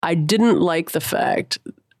I didn't like the fact,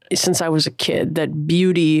 since I was a kid, that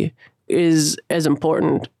beauty is as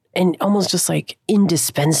important and almost just like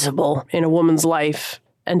indispensable in a woman's life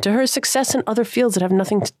and to her success in other fields that have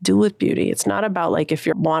nothing to do with beauty. It's not about like if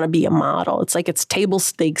you want to be a model. It's like it's table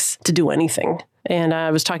stakes to do anything. And I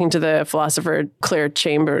was talking to the philosopher Claire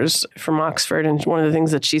Chambers from Oxford, and one of the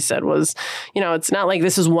things that she said was, it's not like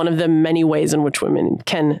this is one of the many ways in which women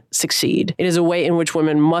can succeed. It is a way in which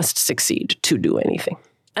women must succeed to do anything.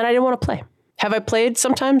 And I didn't want to play. Have I played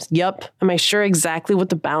sometimes? Yup. Am I sure exactly what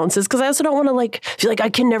the balance is? Because I also don't want to feel like I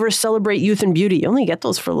can never celebrate youth and beauty. You only get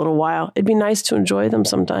those for a little while. It'd be nice to enjoy them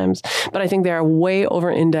sometimes. But I think they are way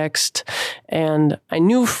over-indexed. And I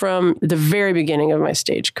knew from the very beginning of my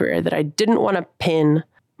stage career that I didn't want to pin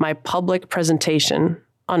my public presentation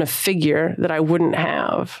on a figure that I wouldn't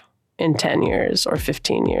have in 10 years or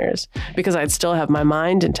 15 years, because I'd still have my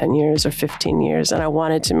mind in 10 years or 15 years. And I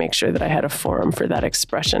wanted to make sure that I had a forum for that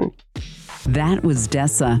expression. That was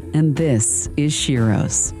Dessa, and this is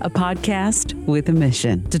SHERO's, a podcast with a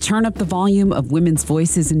mission to turn up the volume of women's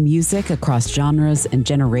voices in music across genres and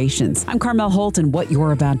generations. I'm Carmel Holt, and what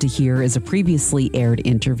you're about to hear is a previously aired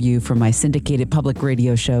interview from my syndicated public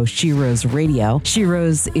radio show, SHERO's Radio.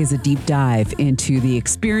 SHERO's is a deep dive into the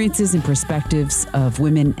experiences and perspectives of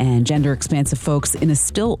women and gender-expansive folks in a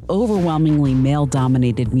still overwhelmingly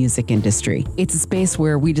male-dominated music industry. It's a space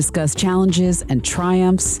where we discuss challenges and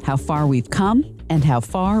triumphs, how far we've come, and how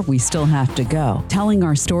far we still have to go. Telling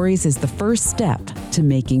our stories is the first step to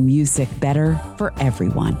making music better for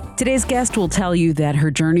everyone. Today's guest will tell you that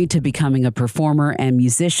her journey to becoming a performer and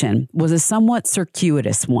musician was a somewhat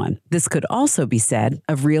circuitous one. This could also be said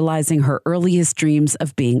of realizing her earliest dreams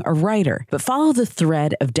of being a writer. But follow the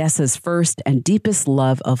thread of Dessa's first and deepest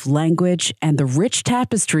love of language and the rich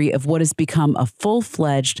tapestry of what has become a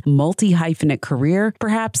full-fledged multi-hyphenate career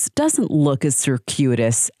perhaps doesn't look as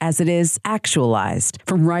circuitous as it is actualized.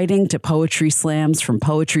 From writing to poetry slams, from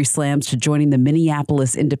poetry slams to joining the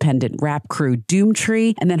Minneapolis independent rap crew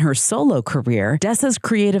Doomtree, and then her solo career, Dessa's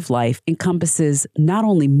creative life encompasses not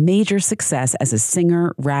only major success as a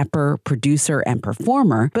singer, rapper, producer, and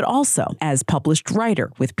performer, but also as published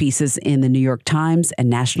writer with pieces in the New York Times and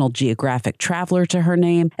National Geographic Traveler to her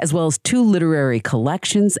name, as well as 2 literary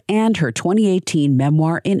collections and her 2018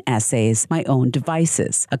 memoir in essays, My Own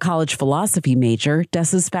Devices. A college philosophy major,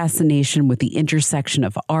 Dessa's fascination with the intersection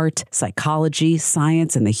of art, psychology,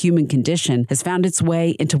 science, and the human condition has found its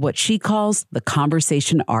way into what she calls the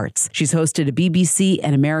conversation arts. She's hosted a BBC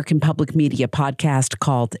and American public media podcast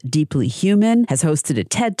called Deeply Human, has hosted a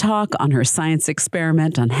TED Talk on her science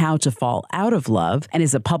experiment on how to fall out of love, and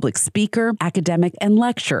is a public speaker, academic, and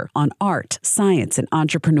lecturer on art, science, and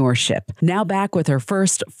entrepreneurship. Now back with her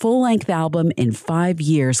first full-length album in 5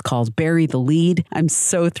 years called Bury The Lede, I'm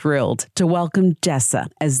so thrilled to welcome Dessa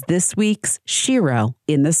as this week's SHERO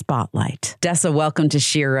in the Spotlight. Dessa, welcome to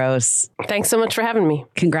SHERO's. Thanks so much for having me.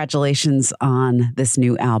 Congratulations on this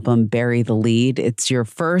new album, Bury The Lede. It's your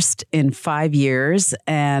first in 5 years.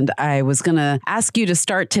 And I was going to ask you to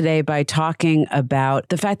start today by talking about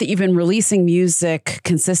the fact that you've been releasing music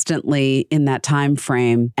consistently in that time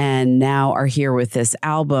frame and now are here with this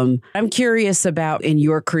album. I'm curious about, in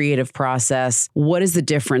your creative process, what is the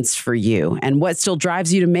difference for you and what still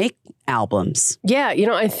drives you to make albums? Yeah,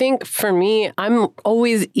 I think for me, I'm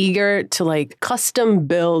always eager to custom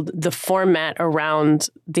build the format around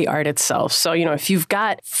the art itself. So, if you've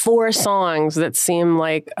got 4 songs that seem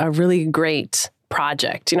like a really great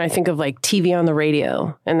project. I think of TV on the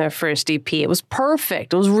Radio and their first EP. It was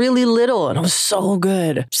perfect. It was really little and it was so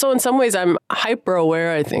good. So in some ways, I'm hyper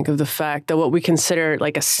aware, I think, of the fact that what we consider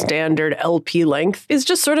a standard LP length is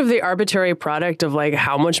just sort of the arbitrary product of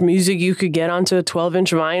how much music you could get onto a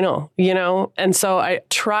 12-inch vinyl, And so I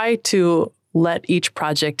try to let each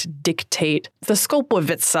project dictate the scope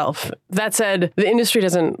of itself. That said, the industry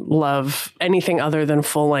doesn't love anything other than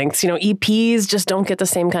full lengths. EPs just don't get the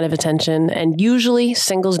same kind of attention, and usually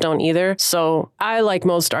singles don't either. So I, like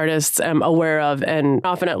most artists, am aware of and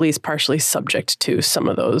often at least partially subject to some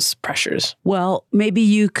of those pressures. Well, maybe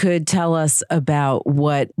you could tell us about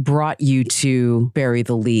what brought you to Bury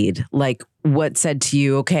the Lede. What said to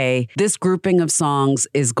you, okay, this grouping of songs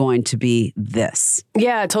is going to be this?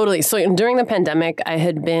 Yeah, totally. So during the pandemic, I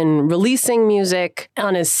had been releasing music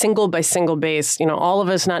on a single by single base, all of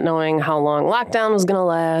us not knowing how long lockdown was going to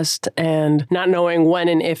last and not knowing when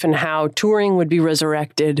and if and how touring would be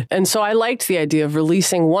resurrected. And so I liked the idea of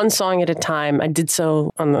releasing one song at a time. I did so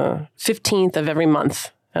on the 15th of every month.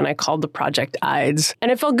 And I called the project Ides. And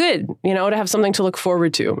it felt good, to have something to look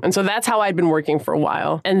forward to. And so that's how I'd been working for a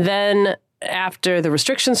while. And then after the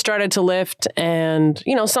restrictions started to lift and,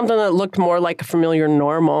 something that looked more like a familiar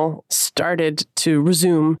normal started to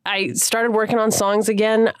resume, I started working on songs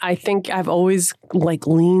again. I think I've always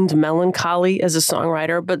leaned melancholy as a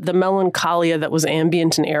songwriter, but the melancholia that was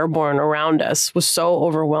ambient and airborne around us was so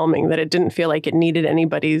overwhelming that it didn't feel like it needed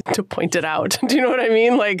anybody to point it out. Do you know what I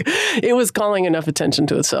mean? It was calling enough attention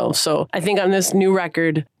to itself. So I think on this new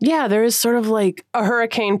record, there is sort of like a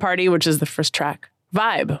hurricane party, which is the first track,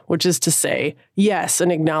 vibe, which is to say, yes,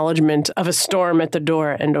 an acknowledgement of a storm at the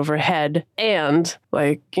door and overhead, and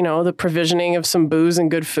the provisioning of some booze and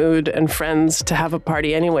good food and friends to have a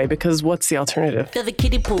party anyway, because what's the alternative? Fill the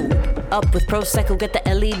kiddie pool up with Prosecco, get the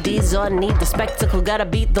LEDs on, need the spectacle, gotta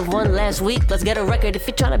beat the one last week, let's get a record. If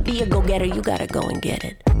you're trying to be a go-getter, you gotta go and get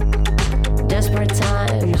it. Desperate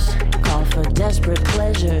times call for desperate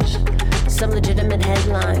pleasures. Some legitimate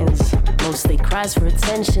headlines, mostly cries for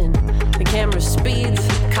attention. The camera speeds,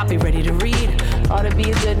 copy ready to read. Ought to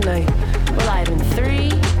be a good night. We're live in 3,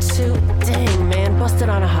 2, dang man, busted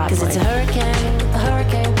on a hot mic. 'Cause it's a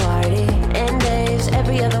hurricane party. End days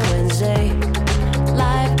every other Wednesday.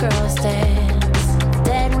 Live girls dance,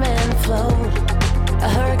 dead men float. A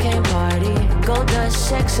hurricane party, gold dust,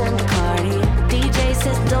 checks and Bacardi. DJ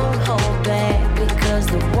says don't hold back because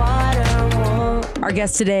the water won't. Our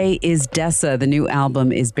guest today is Dessa. The new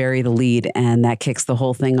album is Bury the Lede, and that kicks the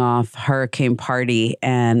whole thing off, Hurricane Party.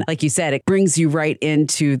 And like you said, it brings you right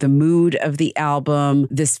into the mood of the album,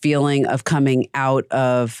 this feeling of coming out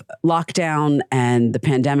of lockdown and the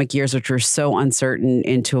pandemic years, which were so uncertain,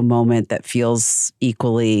 into a moment that feels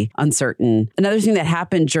equally uncertain. Another thing that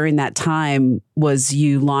happened during that time was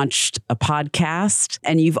you launched a podcast,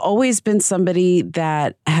 and you've always been somebody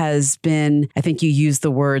that has been, I think you used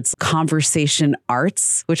the words conversation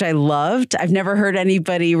arts, which I loved. I've never heard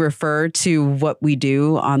anybody refer to what we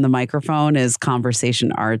do on the microphone as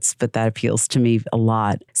conversation arts, but that appeals to me a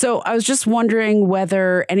lot. So I was just wondering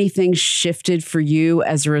whether anything shifted for you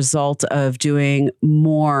as a result of doing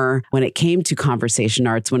more when it came to conversation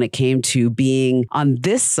arts, when it came to being on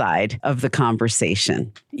this side of the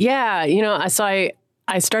conversation. Yeah,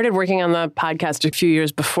 I started working on the podcast a few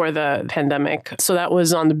years before the pandemic. So that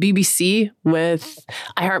was on the BBC with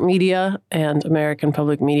iHeartMedia and American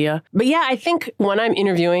Public Media. But yeah, I think when I'm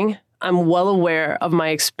interviewing, I'm well aware of my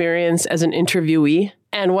experience as an interviewee.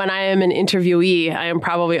 And when I am an interviewee, I am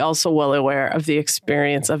probably also well aware of the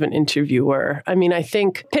experience of an interviewer. I mean, I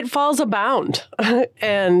think pitfalls abound.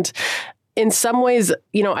 And in some ways,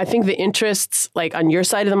 I think the interests, on your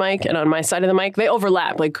side of the mic and on my side of the mic, they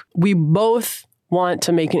overlap. We both want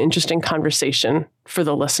to make an interesting conversation for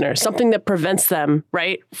the listener, something that prevents them,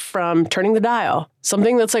 right, from turning the dial,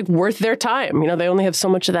 something that's worth their time. They only have so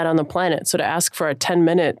much of that on the planet. So to ask for 10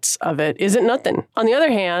 minutes of it isn't nothing. On the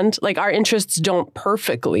other hand, our interests don't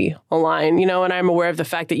perfectly align, and I'm aware of the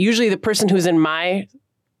fact that usually the person who's in my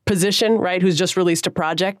position, right, who's just released a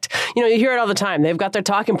project, you hear it all the time. They've got their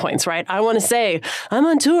talking points, right? I want to say, I'm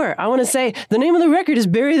on tour. I want to say, the name of the record is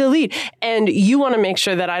Bury the Lede. And you want to make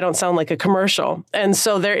sure that I don't sound like a commercial. And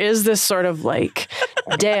so there is this sort of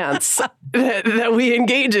dance that we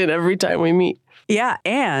engage in every time we meet. Yeah.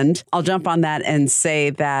 And I'll jump on that and say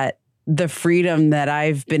that the freedom that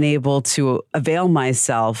I've been able to avail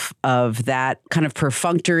myself of, that kind of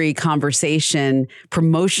perfunctory conversation,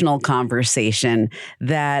 promotional conversation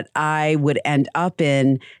that I would end up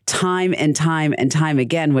in time and time and time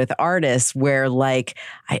again with artists, where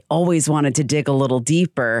I always wanted to dig a little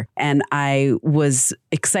deeper. And I was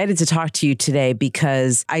excited to talk to you today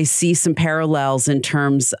because I see some parallels in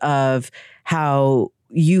terms of how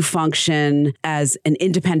you function as an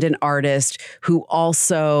independent artist who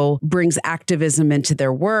also brings activism into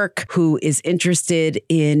their work, who is interested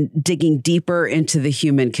in digging deeper into the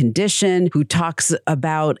human condition, who talks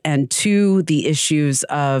about and to the issues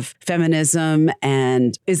of feminism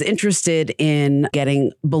and is interested in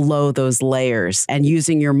getting below those layers and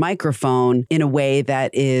using your microphone in a way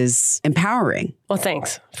that is empowering. Well,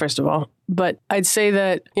 thanks, first of all. But I'd say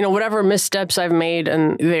that, whatever missteps I've made,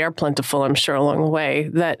 and they are plentiful, I'm sure, along the way,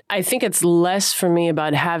 that I think it's less for me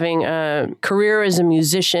about having a career as a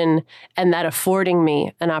musician and that affording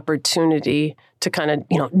me an opportunity to kind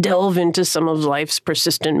of, delve into some of life's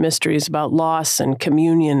persistent mysteries about loss and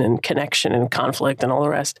communion and connection and conflict and all the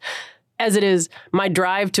rest, as it is my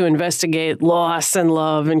drive to investigate loss and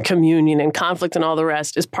love and communion and conflict and all the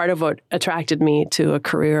rest is part of what attracted me to a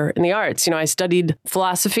career in the arts. I studied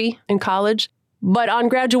philosophy in college, but on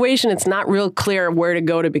graduation, it's not real clear where to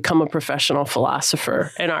go to become a professional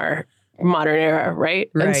philosopher in our modern era,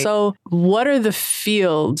 right? And so what are the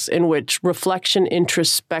fields in which reflection,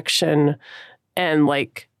 introspection, and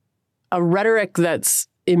a rhetoric that's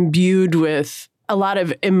imbued with a lot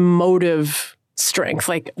of emotive strength.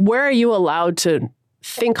 Like, where are you allowed to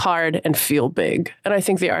think hard and feel big? And I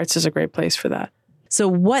think the arts is a great place for that. So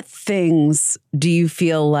what things do you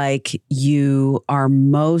feel like you are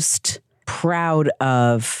most proud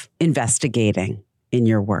of investigating in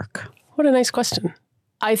your work? What a nice question.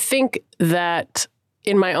 I think that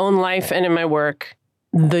in my own life and in my work,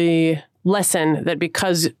 the lesson that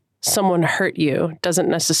because someone hurt you doesn't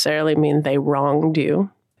necessarily mean they wronged you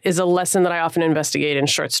is a lesson that I often investigate in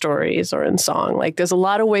short stories or in song. Like, there's a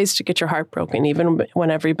lot of ways to get your heart broken, even when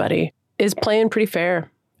everybody is playing pretty fair.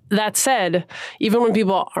 That said, even when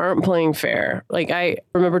people aren't playing fair, like I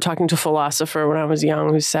remember talking to a philosopher when I was young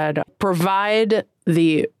who said, provide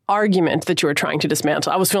the argument that you were trying to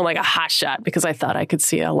dismantle. I was feeling like a hotshot because I thought I could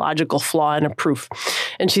see a logical flaw in a proof.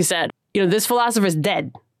 And she said, this philosopher is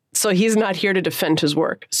dead, so he's not here to defend his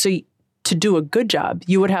work. So to do a good job,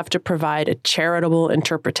 you would have to provide a charitable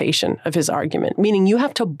interpretation of his argument, meaning you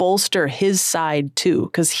have to bolster his side too,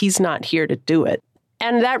 because he's not here to do it.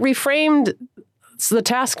 And that reframed the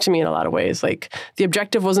task to me in a lot of ways. Like, the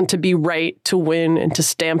objective wasn't to be right, to win, and to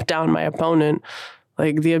stamp down my opponent.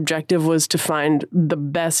 Like, the objective was to find the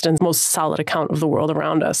best and most solid account of the world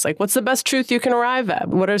around us. Like, what's the best truth you can arrive at?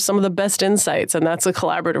 What are some of the best insights? And that's a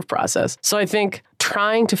collaborative process. So I think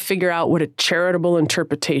trying to figure out what a charitable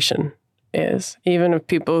interpretation is, even of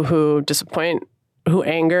people who disappoint, who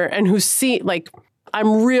anger, and who see, like,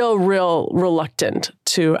 I'm real reluctant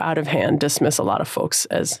to out of hand dismiss a lot of folks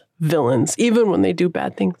as villains, even when they do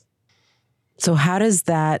bad things. So how does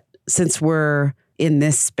that, since we're in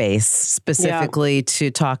this space specifically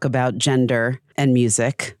to talk about gender and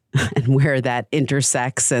music and where that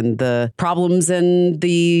intersects and the problems and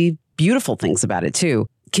the beautiful things about it too,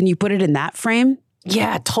 can you put it in that frame?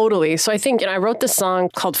 Yeah, totally. So I think, I wrote this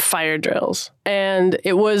song called Fire Drills, and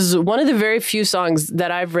it was one of the very few songs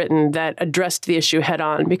that I've written that addressed the issue head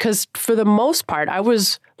on, because for the most part, I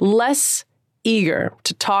was less eager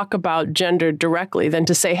to talk about gender directly than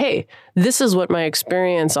to say, hey, this is what my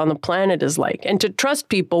experience on the planet is like. And to trust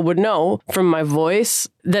people would know from my voice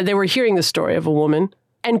that they were hearing the story of a woman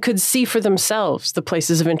and could see for themselves the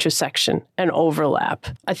places of intersection and overlap.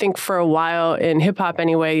 I think for a while in hip hop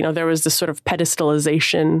anyway, there was this sort of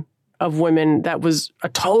pedestalization of women that was a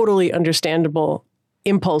totally understandable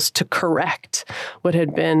impulse to correct what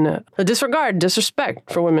had been a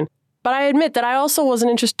disrespect for women. But I admit that I also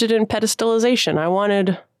wasn't interested in pedestalization. I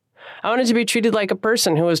wanted to be treated like a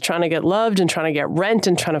person who was trying to get loved and trying to get rent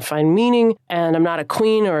and trying to find meaning. And I'm not a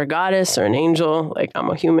queen or a goddess or an angel. Like, I'm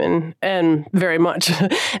a human, and very much.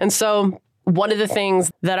 And so one of the things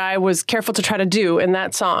that I was careful to try to do in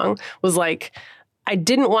that song was, like, I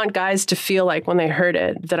didn't want guys to feel like when they heard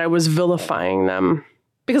it that I was vilifying them,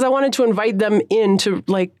 because I wanted to invite them into,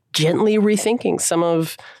 like, gently rethinking some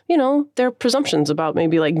of, their presumptions about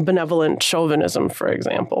maybe, like, benevolent chauvinism, for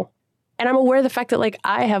example. And I'm aware of the fact that, like,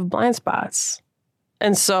 I have blind spots.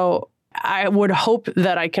 And so I would hope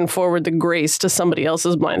that I can forward the grace to somebody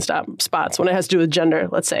else's blind spots when it has to do with gender,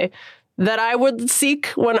 let's say, that I would seek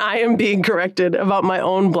when I am being corrected about my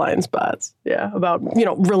own blind spots. Yeah, about,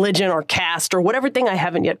 religion or caste or whatever thing I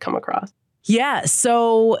haven't yet come across. Yeah.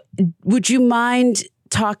 So would you mind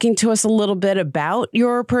talking to us a little bit about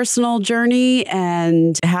your personal journey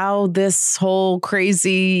and how this whole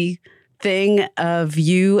crazy thing of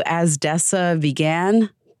you as Dessa began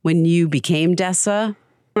when you became Dessa?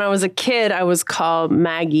 When I was a kid, I was called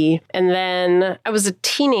Maggie. And then I was a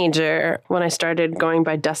teenager when I started going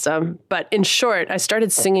by Dessa. But in short, I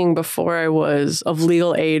started singing before I was of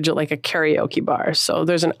legal age at, like, a karaoke bar. So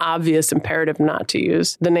there's an obvious imperative not to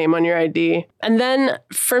use the name on your ID. And then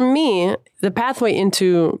for me, the pathway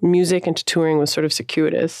into music and to touring was sort of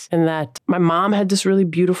circuitous in that my mom had this really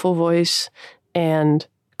beautiful voice and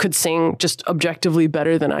could sing just objectively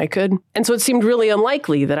better than I could. And so it seemed really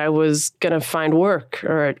unlikely that I was going to find work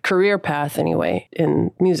or a career path anyway in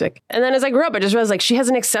music. And then as I grew up, I just realized, like, she has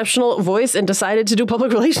an exceptional voice and decided to do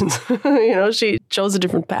public relations. She chose a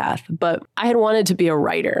different path. But I had wanted to be a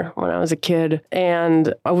writer when I was a kid,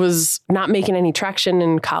 and I was not making any traction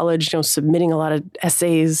in college, submitting a lot of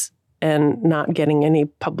essays and not getting any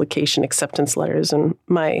publication acceptance letters. And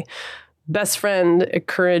my best friend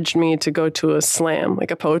encouraged me to go to a slam,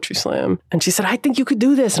 like a poetry slam. And she said, I think you could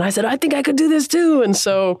do this. And I said, I think I could do this too. And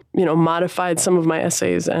so, modified some of my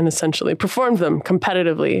essays and essentially performed them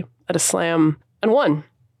competitively at a slam and won.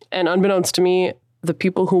 And unbeknownst to me, the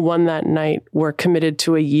people who won that night were committed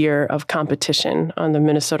to a year of competition on the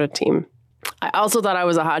Minnesota team. I also thought I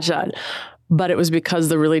was a hotshot, but it was because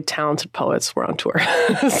the really talented poets were on tour.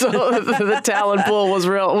 So the talent pool was a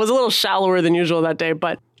little shallower than usual that day.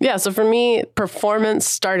 But yeah, so for me, performance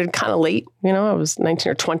started kind of late. You know, I was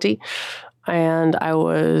 19 or 20 and I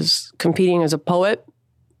was competing as a poet.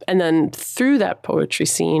 And then through that poetry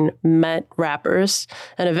scene, met rappers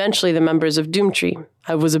and eventually the members of Doomtree.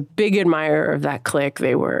 I was a big admirer of that clique.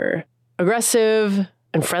 They were aggressive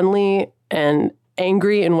and friendly and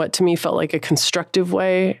angry in what to me felt like a constructive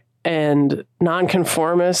way, and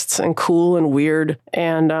nonconformists and cool and weird.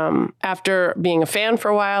 And after being a fan for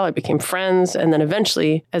a while, I became friends. And then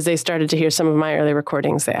eventually, as they started to hear some of my early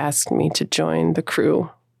recordings, they asked me to join the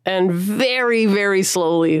crew. And very, very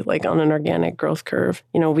slowly, like on an organic growth curve,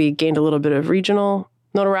 you know, we gained a little bit of regional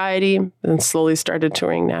notoriety and then slowly started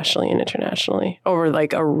touring nationally and internationally over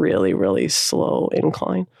like a really, really slow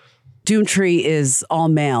incline. Doomtree is all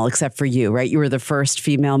male except for you, right? You were the first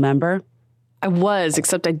female member? I was,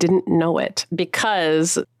 except I didn't know it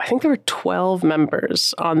because I think there were 12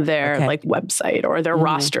 members on their like website or their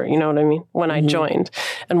roster, you know what I mean, when I joined.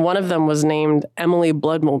 And one of them was named Emily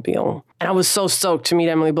Bloodmobile. And I was so stoked to meet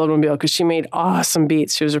Emily Bloodmobile because she made awesome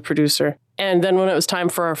beats. She was a producer. And then when it was time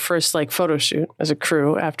for our first like photo shoot as a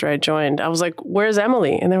crew after I joined, I was like, where's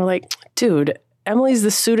Emily? And they were like, dude, Emily's the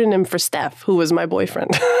pseudonym for Steph, who was my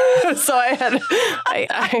boyfriend. So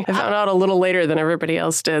I found out a little later than everybody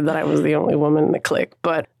else did that I was the only woman in the clique,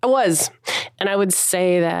 but I was. And I would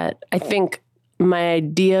say that I think my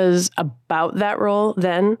ideas about that role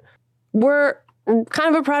then were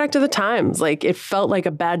kind of a product of the times. Like it felt like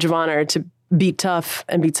a badge of honor to be tough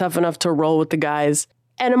and be tough enough to roll with the guys.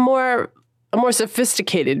 And a more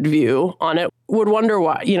sophisticated view on it would wonder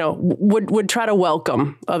why, you know, would try to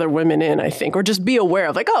welcome other women in, I think, or just be aware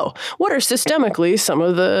of like, oh, what are systemically some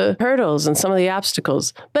of the hurdles and some of the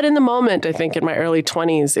obstacles? But in the moment, I think in my early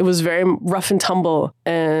 20s, it was very rough and tumble.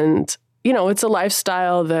 And, you know, it's a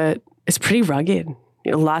lifestyle that is pretty rugged.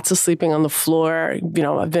 You know, lots of sleeping on the floor. You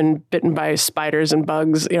know, I've been bitten by spiders and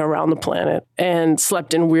bugs, you know, around the planet and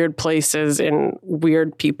slept in weird places in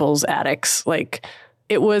weird people's attics. Like,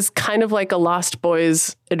 it was kind of like a Lost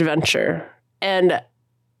Boys adventure. And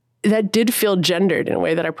that did feel gendered in a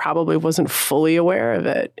way that I probably wasn't fully aware of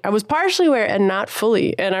it. I was partially aware and not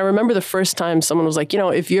fully. And I remember the first time someone was like, you know,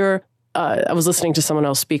 if you're, I was listening to someone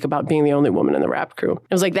else speak about being the only woman in the rap crew.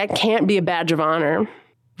 I was like, that can't be a badge of honor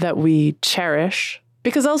that we cherish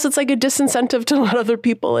because else it's like a disincentive to let other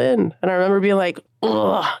people in. And I remember being like,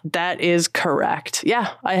 ugh, that is correct.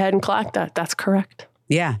 Yeah, I hadn't clocked that. That's correct.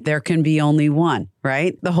 Yeah, there can be only one,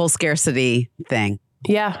 right? The whole scarcity thing.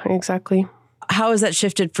 Yeah, exactly. How has that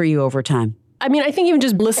shifted for you over time? I mean, I think even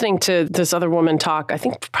just listening to this other woman talk, I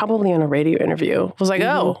think probably in a radio interview, was like,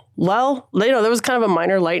 oh, well, you know, there was kind of a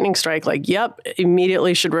minor lightning strike. Like, yep,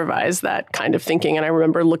 immediately should revise that kind of thinking. And I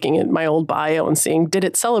remember looking at my old bio and seeing, did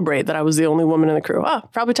it celebrate that I was the only woman in the crew? Oh,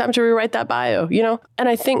 probably time to rewrite that bio, you know? And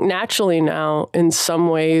I think naturally now, in some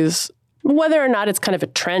ways, whether or not it's kind of a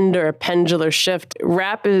trend or a pendular shift,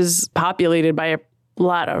 rap is populated by a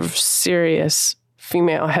lot of serious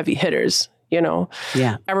female heavy hitters, you know?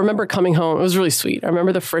 Yeah. I remember coming home. It was really sweet. I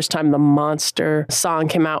remember the first time the Monster song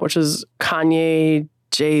came out, which was Kanye,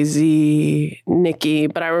 Jay-Z, Nicki.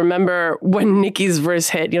 But I remember when Nicki's verse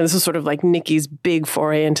hit, you know, this is sort of like Nicki's big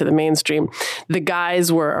foray into the mainstream. The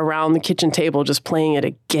guys were around the kitchen table just playing it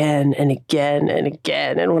again and again and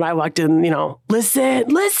again. And when I walked in, you know,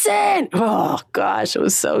 listen. Oh, gosh, it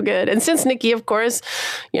was so good. And since Nicki, of course,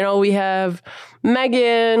 you know, we have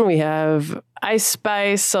Megan, we have Ice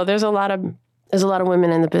Spice. So there's a lot of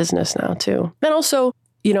women in the business now, too. And also,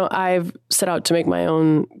 you know, I've set out to make my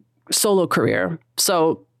own solo career.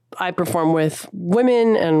 So I perform with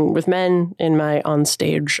women and with men in my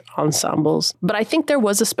onstage ensembles. But I think there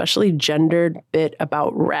was a especially gendered bit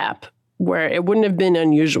about rap where it wouldn't have been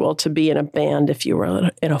unusual to be in a band if you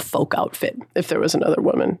were in a folk outfit, if there was another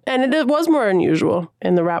woman. And it was more unusual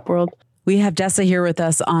in the rap world. We have Dessa here with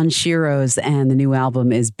us on SHERO's, and the new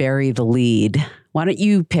album is Bury the Lede. Why don't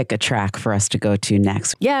you pick a track for us to go to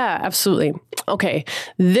next? Yeah, absolutely. Okay.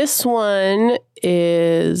 This one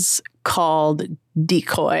is called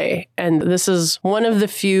Decoy, and this is one of the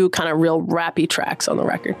few kind of real rappy tracks on the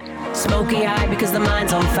record. Smoky eye because the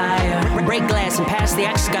mind's on fire. Break glass and pass the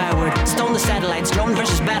axe skyward. Stone the satellites, drone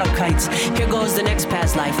versus battle kites. Here goes the next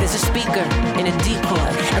past life. There's a speaker in a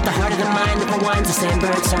decoy. At the heart of the mind that rewinds the same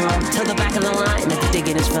bird song. Till the back of the line that the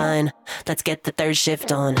digging is fine. Let's get the third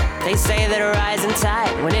shift on. They say that a rising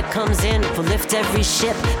tide, when it comes in, will lift every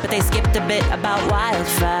ship. But they skipped a bit about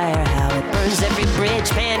wildfire. How it burns every bridge.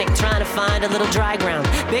 Panic trying to find a little dry ground.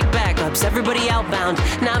 Big backups, everybody outbound.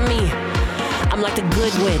 Not me. I'm like the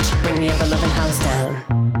good witch. Bring me up a loving house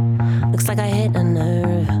down. Look looks like I hit a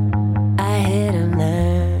nerve. I hit a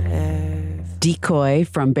nerve. Decoy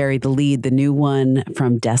from Bury The Lede, the new one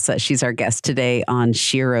from Dessa. She's our guest today on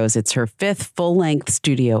SHERO's. It's her 5th full-length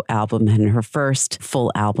studio album and her first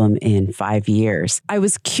full album in 5 years. I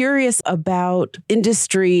was curious about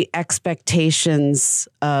industry expectations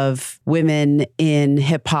of women in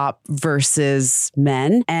hip-hop versus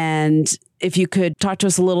men, and if you could talk to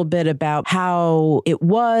us a little bit about how it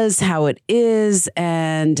was, how it is,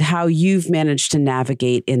 and how you've managed to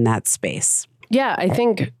navigate in that space. Yeah, I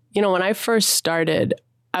think, when I first started,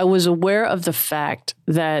 I was aware of the fact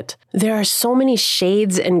that there are so many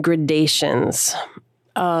shades and gradations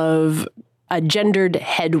of a gendered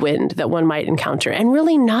headwind that one might encounter. And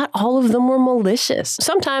really not all of them were malicious.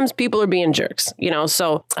 Sometimes people are being jerks,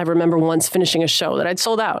 So I remember once finishing a show that I'd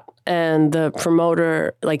sold out. And the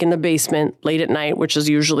promoter, like in the basement late at night, which is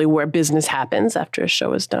usually where business happens after a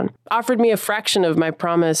show is done, offered me a fraction of my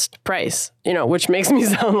promised price, which makes me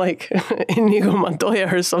sound like Inigo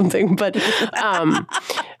Montoya or something. But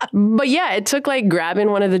yeah, it took like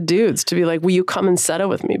grabbing one of the dudes to be like, will you come and settle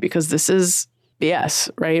with me? Because this is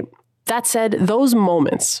BS, right? That said, those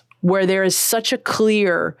moments where there is such a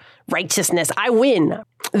clear righteousness, I win.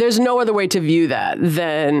 There's no other way to view that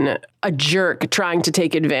than a jerk trying to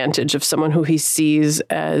take advantage of someone who he sees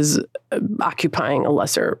as occupying a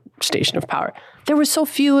lesser station of power. There were so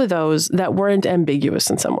few of those that weren't ambiguous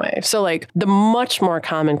in some way. So like the much more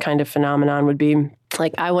common kind of phenomenon would be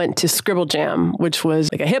like I went to Scribble Jam, which was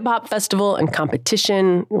like a hip hop festival and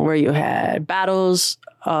competition where you had battles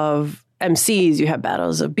of MCs, you have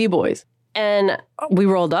battles of B-boys. And we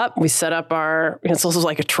rolled up, we set up it's also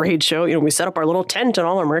like a trade show, we set up our little tent and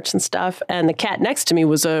all our merch and stuff. And the cat next to me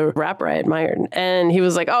was a rapper I admired. And he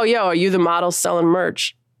was like, oh, yo, are you the model selling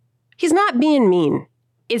merch? He's not being mean.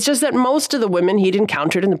 It's just that most of the women he'd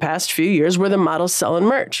encountered in the past few years were the models selling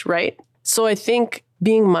merch, right? So I think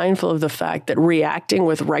being mindful of the fact that reacting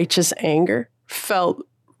with righteous anger felt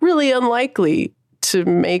really unlikely to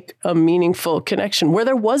make a meaningful connection where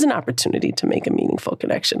there was an opportunity to make a meaningful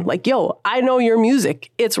connection. Like, yo, I know your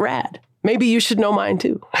music. It's rad. Maybe you should know mine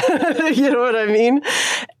too. You know what I mean?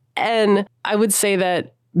 And I would say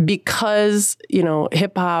that because,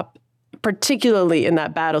 hip hop, particularly in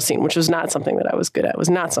that battle scene, which was not something that I was good at, was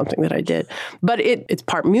not something that I did. But it's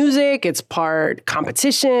part music, it's part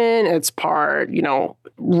competition, it's part,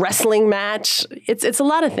 wrestling match. It's a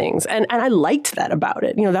lot of things. And I liked that about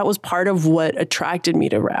it. That was part of what attracted me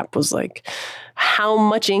to rap was like how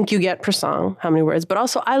much ink you get per song, how many words. But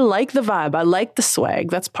also I like the vibe. I like the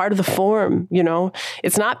swag. That's part of the form,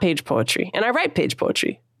 It's not page poetry. And I write page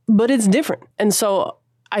poetry, but it's different. And so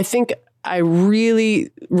I think I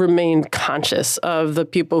really remained conscious of the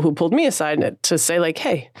people who pulled me aside to say like,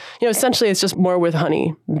 hey, essentially it's just more with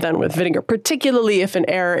honey than with vinegar, particularly if an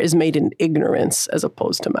error is made in ignorance as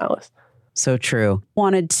opposed to malice. So true.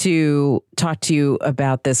 Wanted to talk to you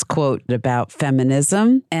about this quote about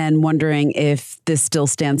feminism and wondering if this still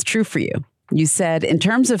stands true for you. You said, in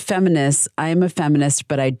terms of feminists, I am a feminist,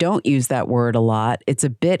 but I don't use that word a lot. It's a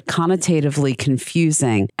bit connotatively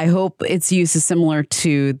confusing. I hope its use is similar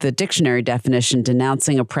to the dictionary definition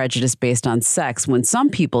denouncing a prejudice based on sex. When some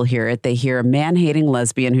people hear it, they hear a man-hating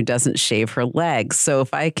lesbian who doesn't shave her legs. So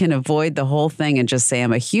if I can avoid the whole thing and just say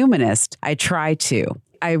I'm a humanist, I try to.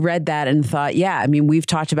 I read that and thought, we've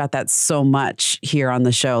talked about that so much here on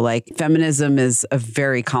the show. Like feminism is a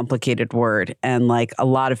very complicated word and like a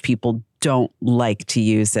lot of people don't like to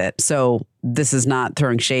use it. So this is not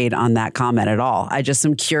throwing shade on that comment at all. I just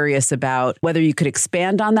am curious about whether you could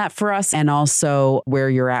expand on that for us and also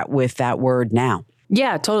where you're at with that word now.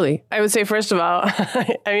 Yeah, totally. I would say, first of all,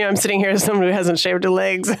 I'm sitting here as someone who hasn't shaved her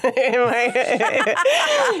legs in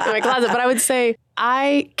my closet, but I would say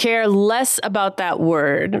I care less about that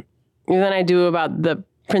word than I do about the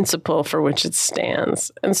principle for which it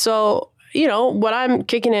stands. And so, when I'm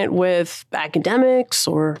kicking it with academics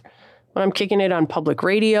or when I'm kicking it on public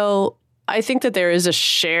radio, I think that there is a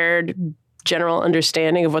shared general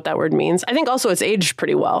understanding of what that word means. I think also it's aged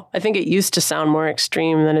pretty well. I think it used to sound more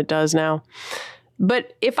extreme than it does now.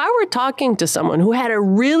 But if I were talking to someone who had a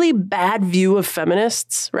really bad view of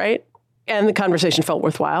feminists, right, and the conversation felt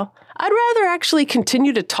worthwhile, I'd rather actually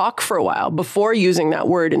continue to talk for a while before using that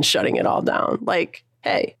word and shutting it all down. Like,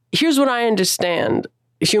 hey, here's what I understand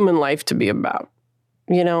human life to be about.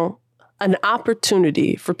 An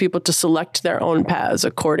opportunity for people to select their own paths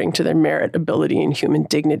according to their merit, ability, and human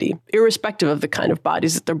dignity, irrespective of the kind of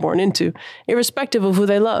bodies that they're born into, irrespective of who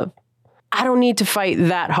they love. I don't need to fight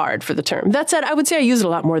that hard for the term. That said, I would say I use it a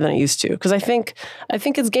lot more than I used to because I think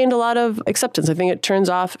it's gained a lot of acceptance. I think it turns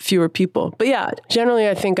off fewer people. But yeah, generally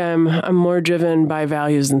I think I'm more driven by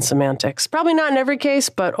values than semantics. Probably not in every case,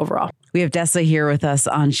 but overall. We have Dessa here with us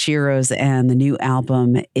on SHERO's, and the new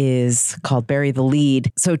album is called Bury the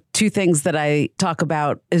Lede. So 2 things that I talk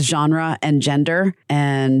about is genre and gender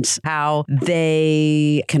and how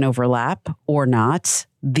they can overlap or not,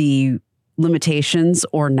 the limitations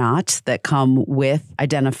or not that come with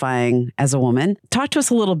identifying as a woman. Talk to us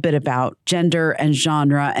a little bit about gender and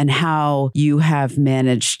genre and how you have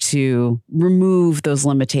managed to remove those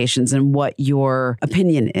limitations and what your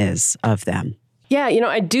opinion is of them. Yeah,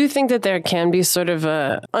 I do think that there can be sort of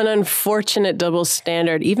an unfortunate double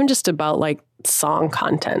standard, even just about like song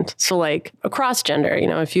content. So like across gender,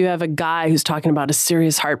 if you have a guy who's talking about a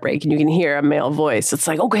serious heartbreak and you can hear a male voice, it's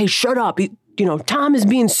like, okay, shut up. Tom is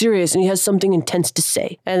being serious and he has something intense to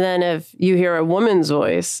say. And then if you hear a woman's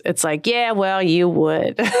voice, it's like, yeah, well, you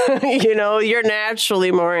would. You're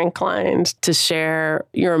naturally more inclined to share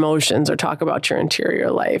your emotions or talk about your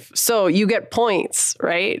interior life. So you get points,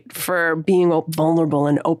 right, for being vulnerable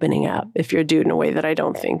and opening up if you're a dude in a way that I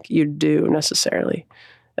don't think you do necessarily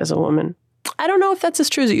as a woman. I don't know if that's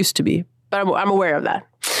as true as it used to be, but I'm aware of that.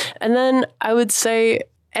 And then I would say,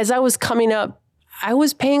 as I was coming up, I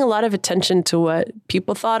was paying a lot of attention to what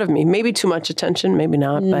people thought of me. Maybe too much attention, maybe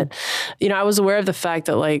not. But, I was aware of the fact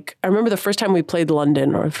that, like, I remember the first time we played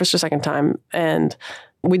London, or the first or second time, and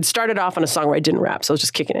we'd started off on a song where I didn't rap, so I was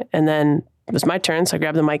just kicking it. And then it was my turn, so I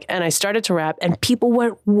grabbed the mic and I started to rap, and people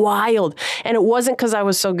went wild. And it wasn't because I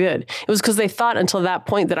was so good. It was because they thought until that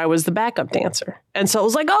point that I was the backup dancer. And so it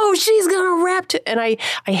was like, oh, she's going to rap too. And I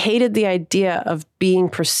hated the idea of being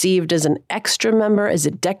perceived as an extra member, as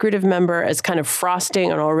a decorative member, as kind of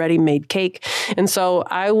frosting an already made cake. And so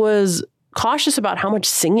I was cautious about how much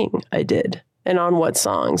singing I did and on what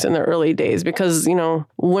songs in the early days, because,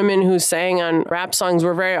 women who sang on rap songs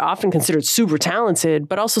were very often considered super talented,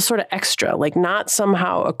 but also sort of extra, like not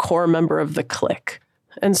somehow a core member of the clique.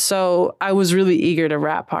 And so I was really eager to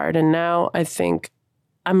rap hard. And now I think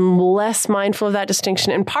I'm less mindful of that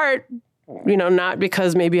distinction, in part, not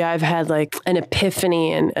because maybe I've had like an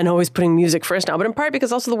epiphany and always putting music first now, but in part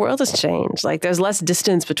because also the world has changed. Like there's less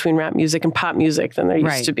distance between rap music and pop music than there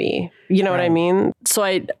used to be. You know what I mean? So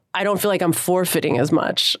I don't feel like I'm forfeiting as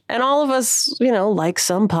much. And all of us, like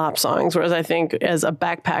some pop songs, whereas I think as a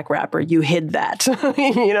backpack rapper, you hid that.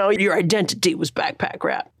 Your identity was backpack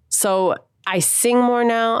rap. So I sing more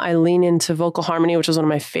now. I lean into vocal harmony, which is one of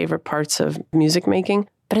my favorite parts of music making.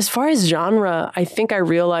 But as far as genre, I think I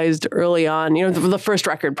realized early on, the first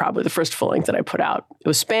record, probably the first full length that I put out, it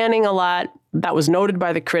was spanning a lot. That was noted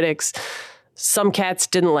by the critics. Some cats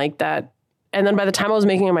didn't like that. And then by the time I was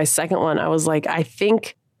making my second one, I was like, I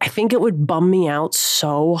think it would bum me out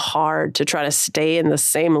so hard to try to stay in the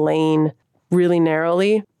same lane really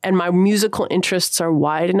narrowly. And my musical interests are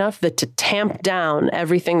wide enough that to tamp down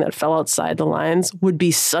everything that fell outside the lines would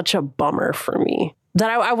be such a bummer for me that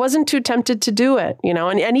I wasn't too tempted to do it,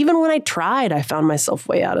 And even when I tried, I found myself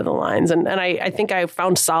way out of the lines. And I think I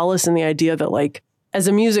found solace in the idea that, like, as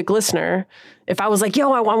a music listener, if I was like,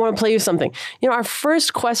 yo, I want to play you something, our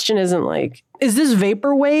first question isn't like, is this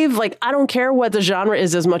vaporwave? Like, I don't care what the genre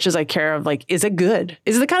is as much as I care of, like, is it good?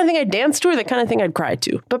 Is it the kind of thing I'd dance to or the kind of thing I'd cry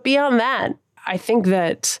to? But beyond that, I think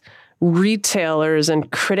that retailers and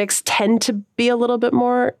critics tend to be a little bit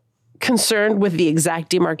more concerned with the exact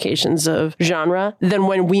demarcations of genre than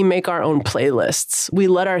when we make our own playlists. We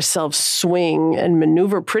let ourselves swing and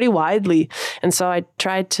maneuver pretty widely. And so I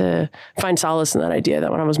tried to find solace in that idea that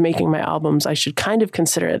when I was making my albums, I should kind of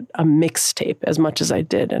consider it a mixtape as much as I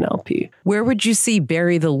did an LP. Where would you see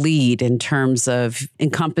Bury the Lede in terms of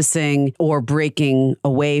encompassing or breaking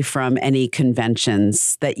away from any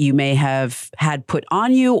conventions that you may have had put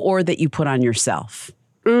on you or that you put on yourself?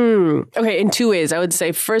 Okay, in 2 ways. I would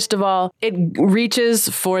say, first of all, it reaches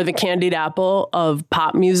for the candied apple of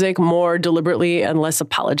pop music more deliberately and less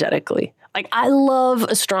apologetically. Like, I love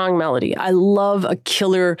a strong melody. I love a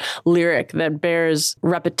killer lyric that bears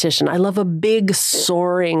repetition. I love a big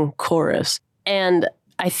soaring chorus. And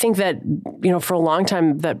I think that, for a long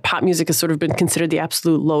time, that pop music has sort of been considered the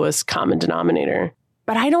absolute lowest common denominator.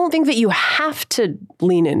 But I don't think that you have to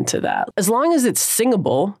lean into that. As long as it's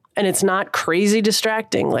singable and it's not crazy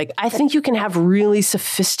distracting, like, I think you can have really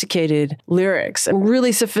sophisticated lyrics and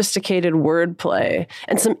really sophisticated wordplay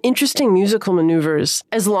and some interesting musical maneuvers,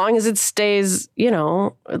 as long as it stays,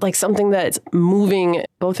 like something that's moving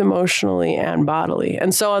both emotionally and bodily.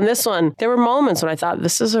 And so on this one, there were moments when I thought,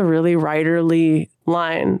 this is a really writerly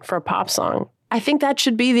line for a pop song. I think that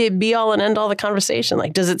should be the be all and end all the conversation.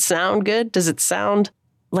 Like, does it sound good? Does it sound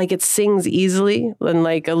like it sings easily? And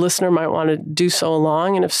like a listener might want to do so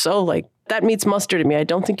along. And if so, like that meets mustard to me. I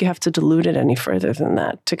don't think you have to dilute it any further than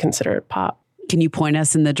that to consider it pop. Can you point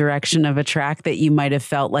us in the direction of a track that you might have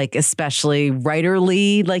felt like especially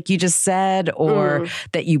writerly, like you just said, or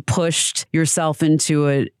that you pushed yourself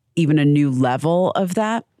into even a new level of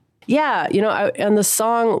that? Yeah. And the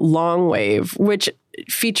song Long Wave, which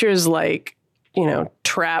features like,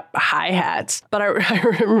 trap hi-hats. But I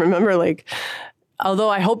remember like, although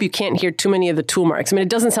I hope you can't hear too many of the tool marks. I mean, it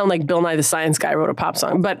doesn't sound like Bill Nye the Science Guy wrote a pop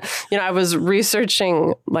song, but, I was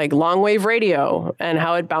researching like long wave radio and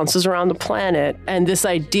how it bounces around the planet. And this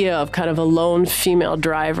idea of kind of a lone female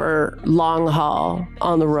driver, long haul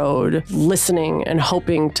on the road, listening and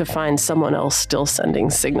hoping to find someone else still sending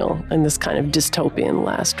signal in this kind of dystopian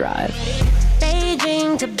last drive.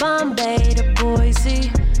 Beijing to Bombay to Boise,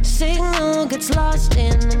 signal gets lost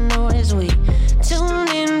in the noise. We tune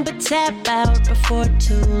in but tap out before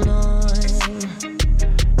too long.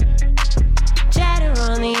 Chatter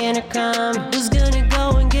on the intercom, who's gonna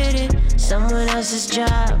go and get it? Someone else's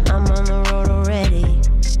job, I'm on the road already.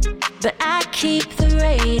 But I keep the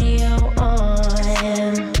radio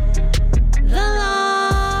on. The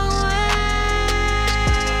long way,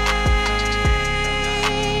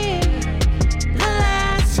 the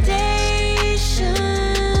last station's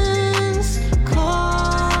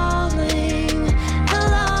calling. The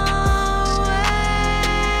long way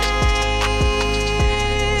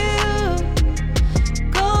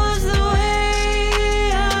goes the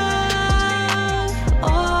way of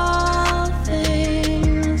all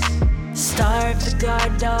things. Starve the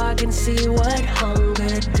guard dog and see what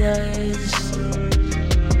hunger does.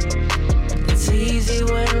 It's easy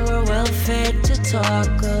when we're well fed to talk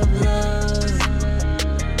of love.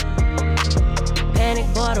 Panic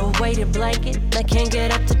bought a weighted blanket. I can't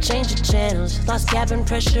get up to change the channels. Lost cabin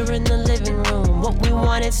pressure in the living room. What we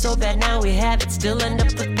wanted so bad, now we have it. Still end up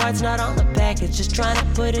with parts not on the package. Just trying to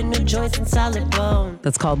put in new joints in solid bone.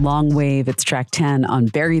 That's called Long Wave. It's track 10 on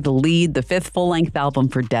Bury the Lede, the 5th full-length album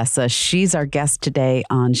for Dessa. She's our guest today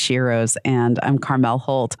on SHERO's, and I'm Carmel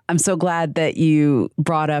Holt. I'm so glad that you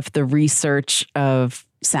brought up the research of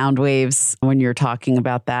sound waves when you're talking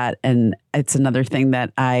about that. And it's another thing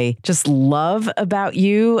that I just love about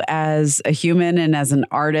you as a human and as an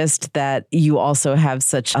artist, that you also have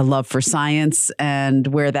such a love for science and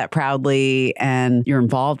wear that proudly, and you're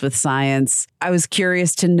involved with science. I was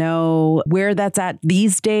curious to know where that's at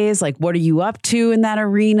these days. Like, what are you up to in that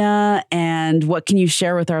arena? And what can you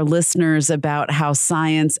share with our listeners about how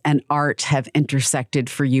science and art have intersected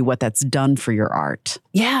for you, what that's done for your art?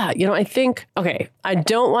 Yeah, I think, I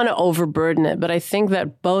don't want to overburden it, but I think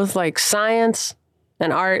that both like science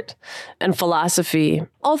and art and philosophy,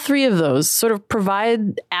 all three of those sort of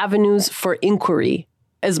provide avenues for inquiry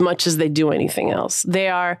as much as they do anything else. They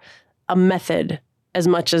are a method as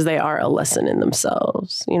much as they are a lesson in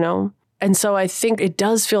themselves, And so I think it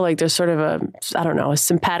does feel like there's sort of a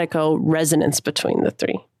simpatico resonance between the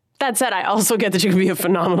three. That said, I also get that you can be a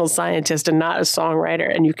phenomenal scientist and not a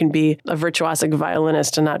songwriter, and you can be a virtuosic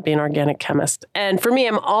violinist and not be an organic chemist. And for me,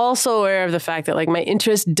 I'm also aware of the fact that like my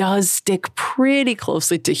interest does stick pretty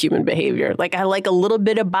closely to human behavior. Like I like a little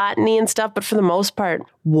bit of botany and stuff, but for the most part,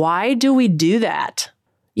 why do we do that?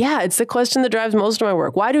 Yeah, it's the question that drives most of my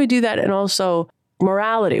work. Why do we do that? And also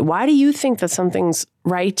morality. Why do you think that something's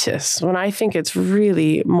righteous when I think it's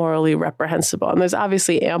really morally reprehensible? And there's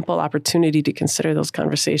obviously ample opportunity to consider those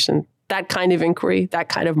conversations, that kind of inquiry, that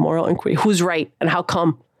kind of moral inquiry. Who's right and how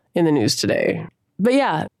come in the news today? But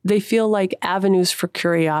yeah, they feel like avenues for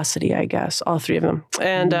curiosity, I guess, all three of them.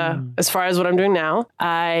 And as far as what I'm doing now,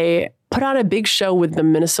 I put on a big show with the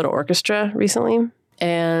Minnesota Orchestra recently,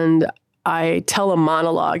 and I tell a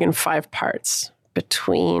monologue in 5 parts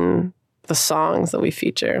between the songs that we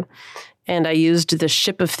feature. And I used the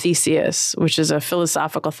ship of Theseus, which is a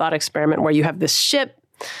philosophical thought experiment where you have this ship,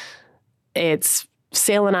 it's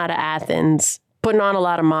sailing out of Athens, putting on a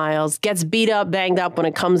lot of miles, gets beat up, banged up. When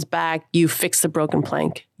it comes back, you fix the broken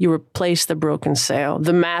plank. You replace the broken sail.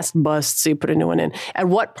 The mast busts, so you put a new one in. At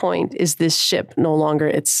what point is this ship no longer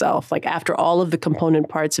itself? Like after all of the component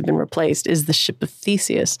parts have been replaced, is the ship of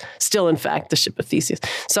Theseus still, in fact, the ship of Theseus?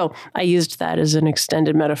 So I used that as an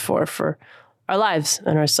extended metaphor for our lives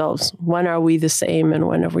and ourselves. When are we the same and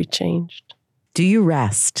when have we changed? Do you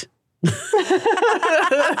rest? Do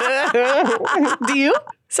you?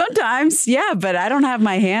 Sometimes, yeah, but I don't have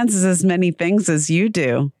my hands as many things as you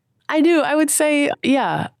do. I do. I would say,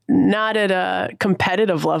 yeah, not at a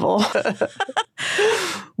competitive level.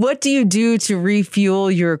 What do you do to refuel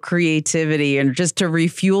your creativity and just to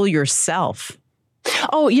refuel yourself?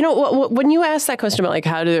 Oh, when you ask that question about like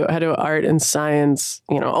how do art and science,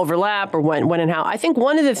 overlap, or when and how, I think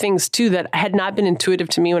one of the things too that had not been intuitive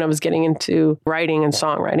to me when I was getting into writing and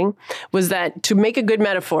songwriting was that to make a good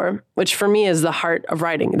metaphor, which for me is the heart of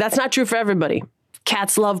writing, that's not true for everybody.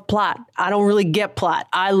 Cats love plot. I don't really get plot.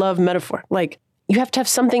 I love metaphor. Like you have to have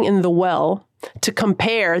something in the well to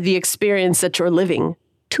compare the experience that you're living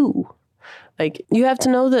to. Like you have to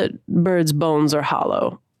know that birds' bones are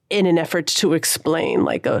hollow in an effort to explain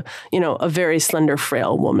like a very slender,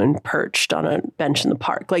 frail woman perched on a bench in the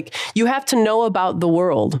park. Like you have to know about the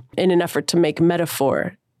world in an effort to make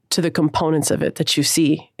metaphor to the components of it that you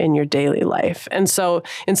see in your daily life. And so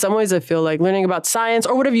in some ways, I feel like learning about science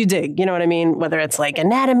or whatever you dig, you know what I mean? Whether it's like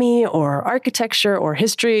anatomy or architecture or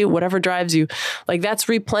history, whatever drives you, like that's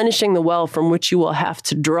replenishing the well from which you will have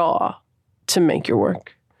to draw to make your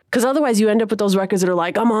work. Because otherwise you end up with those records that are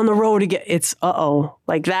like, I'm on the road again. It's,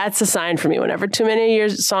 like that's a sign for me. Whenever too many of your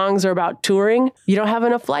songs are about touring, you don't have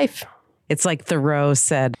enough life. It's like Thoreau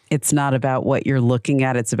said, it's not about what you're looking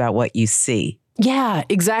at, it's about what you see. Yeah,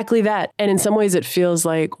 exactly that. And in some ways it feels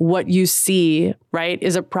like what you see, right,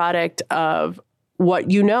 is a product of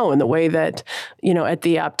what you know in the way that, at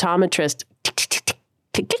the optometrist, tick, tick, tick,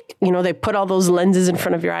 tick, tick, they put all those lenses in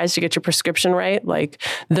front of your eyes to get your prescription right. Like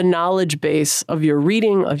the knowledge base of your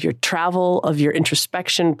reading, of your travel, of your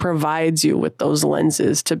introspection provides you with those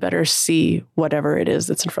lenses to better see whatever it is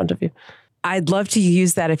that's in front of you. I'd love to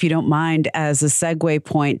use that, if you don't mind, as a segue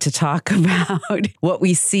point to talk about what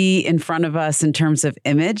we see in front of us in terms of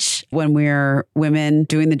image when we're women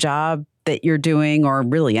doing the job that you're doing, or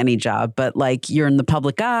really any job, but like you're in the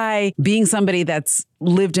public eye, being somebody that's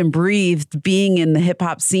lived and breathed, being in the hip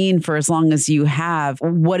hop scene for as long as you have.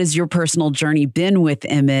 What has your personal journey been with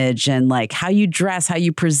image and like how you dress, how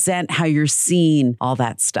you present, how you're seen, all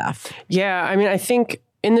that stuff? Yeah, I mean, I think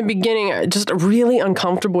in the beginning, just really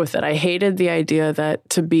uncomfortable with it. I hated the idea that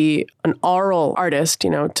to be an aural artist,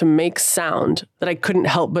 to make sound, that I couldn't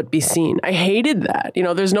help but be seen. I hated that.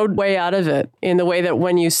 There's no way out of it in the way that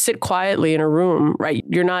when you sit quietly in a room, right,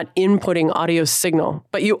 you're not inputting audio signal,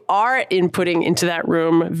 but you are inputting into that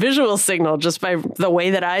room visual signal just by the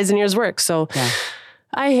way that eyes and ears work. So yeah.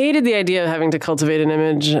 I hated the idea of having to cultivate an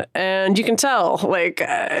image. And you can tell, going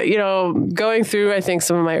through, I think,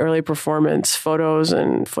 some of my early performance photos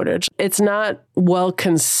and footage, it's not well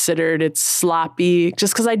considered. It's sloppy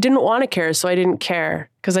just because I didn't want to care. So I didn't care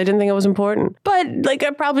because I didn't think it was important. But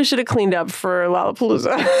I probably should have cleaned up for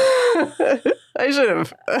Lollapalooza. I should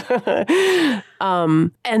have.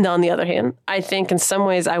 And on the other hand, I think in some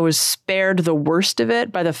ways I was spared the worst of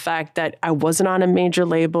it by the fact that I wasn't on a major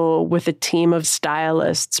label with a team of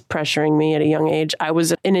stylists pressuring me at a young age. I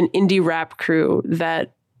was in an indie rap crew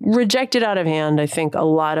that rejected out of hand, I think, a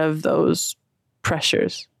lot of those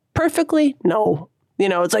pressures. Perfectly? No.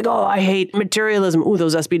 It's like, I hate materialism. Ooh,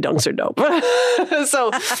 those SB Dunks are dope.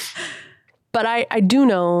 But I do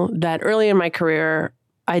know that early in my career,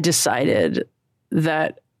 I decided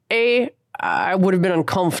that I would have been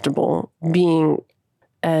uncomfortable being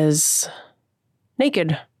as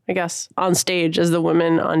naked, I guess, on stage as the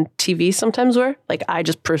women on TV sometimes were. Like, I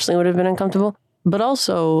just personally would have been uncomfortable. But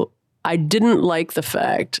also, I didn't like the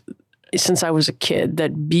fact, since I was a kid,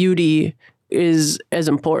 that beauty is as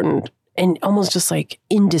important and almost just like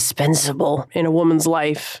indispensable in a woman's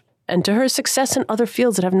life and to her success in other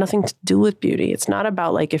fields that have nothing to do with beauty. It's not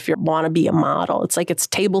about like if you want to be a model. It's like it's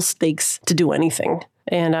table stakes to do anything.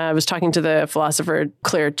 And I was talking to the philosopher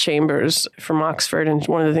Claire Chambers from Oxford, and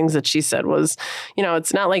one of the things that she said was,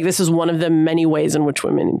 it's not like this is one of the many ways in which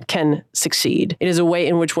women can succeed. It is a way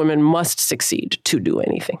in which women must succeed to do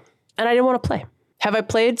anything. And I didn't want to play. Have I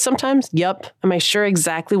played sometimes? Yup. Am I sure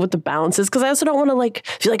exactly what the balance is? Because I also don't want to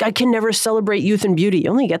feel like I can never celebrate youth and beauty.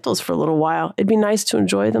 You only get those for a little while. It'd be nice to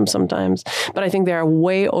enjoy them sometimes. But I think they are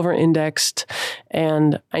way over-indexed.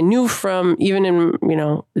 And I knew from even in,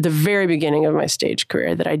 the very beginning of my stage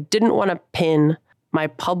career that I didn't want to pin my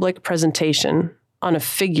public presentation on a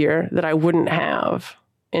figure that I wouldn't have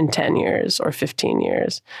in 10 years or 15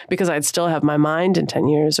 years, because I'd still have my mind in 10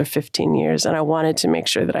 years or 15 years. And I wanted to make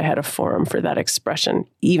sure that I had a forum for that expression,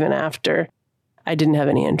 even after I didn't have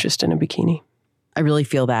any interest in a bikini. I really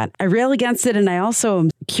feel that. I rail against it. And I also am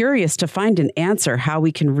curious to find an answer how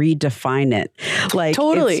we can redefine it. Like,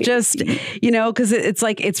 totally. It's just, because it's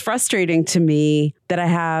like, it's frustrating to me that I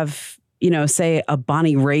have, say a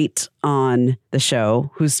Bonnie Raitt on the show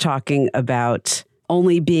who's talking about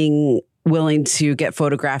only being willing to get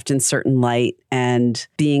photographed in certain light and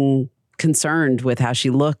being concerned with how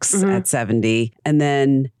she looks at 70. And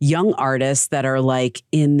then young artists that are like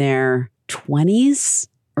in their 20s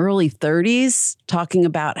early 30s talking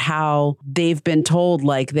about how they've been told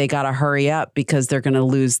like they got to hurry up because they're going to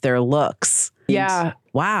lose their looks. Yeah.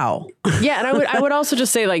 Wow. Yeah. And I would also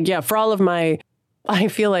just say like, yeah, for all of I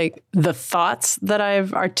feel like the thoughts that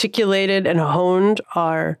I've articulated and honed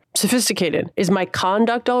are sophisticated. Is my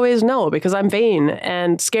conduct always? No, because I'm vain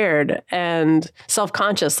and scared and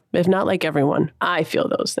self-conscious. If not like everyone, I feel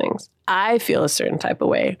those things. I feel a certain type of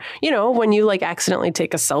way. You know, when you like accidentally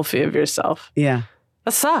take a selfie of yourself. Yeah.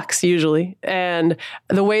 That sucks usually. And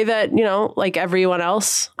the way that, you know, like everyone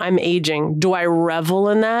else, I'm aging. Do I revel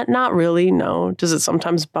in that? Not really. No. Does it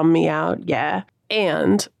sometimes bum me out? Yeah.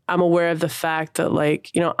 And I'm aware of the fact that,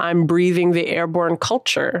 like, you know, I'm breathing the airborne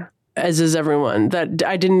culture, as is everyone, that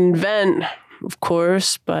I didn't invent, of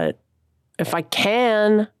course, but if I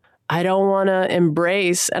can, I don't want to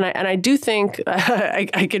embrace. And I do think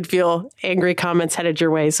I could feel angry comments headed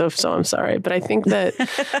your way. So I'm sorry. But I think that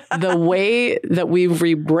the way that we've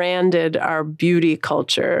rebranded our beauty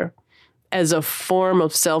culture as a form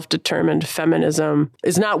of self-determined feminism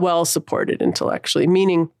is not well supported intellectually,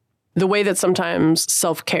 meaning the way that sometimes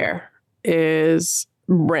self-care is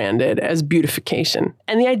branded as beautification.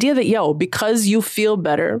 And the idea that, because you feel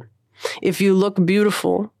better, if you look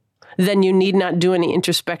beautiful, then you need not do any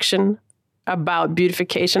introspection about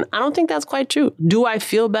beautification. I don't think that's quite true. Do I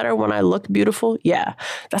feel better when I look beautiful? Yeah.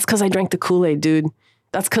 That's because I drank the Kool-Aid, dude.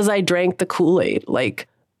 That's because I drank the Kool-Aid. Like,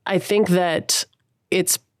 I think that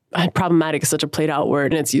it's problematic is such a played out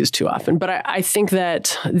word and it's used too often. But I think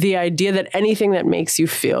that the idea that anything that makes you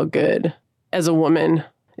feel good as a woman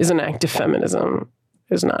is an act of feminism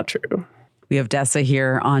is not true. We have Dessa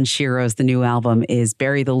here on SHERO's. The new album is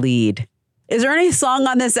Bury the Lede. Is there any song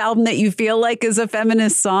on this album that you feel like is a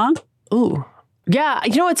feminist song? Ooh. Yeah,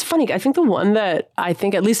 you know, it's funny. I think the one that I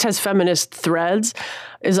think at least has feminist threads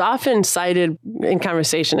is often cited in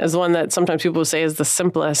conversation as the one that sometimes people say is the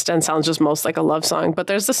simplest and sounds just most like a love song. But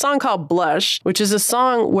there's the song called Blush, which is a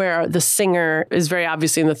song where the singer is very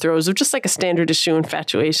obviously in the throes of just like a standard issue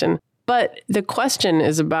infatuation. But the question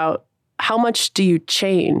is about how much do you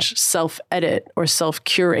change, self-edit, or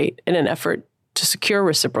self-curate in an effort to secure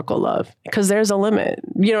reciprocal love? Because there's a limit.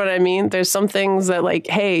 You know what I mean? There's some things that like,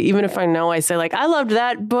 hey, even if I know, I say like, I loved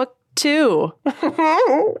that book too.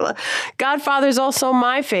 Godfather's also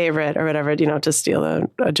my favorite or whatever, you know, to steal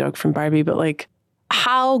a joke from Barbie. But like,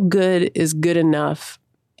 how good is good enough?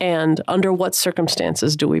 And under what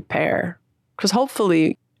circumstances do we pair? Because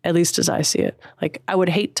hopefully, at least as I see it, like I would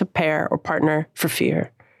hate to pair or partner for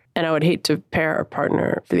fear. And I would hate to pair or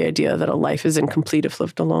partner for the idea that a life is incomplete if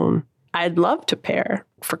lived alone. I'd love to pair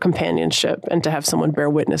for companionship and to have someone bear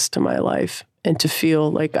witness to my life and to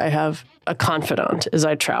feel like I have a confidant as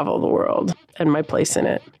I travel the world and my place in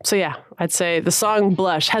it. So yeah, I'd say the song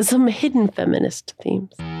Blush has some hidden feminist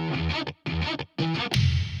themes.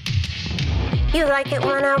 You like it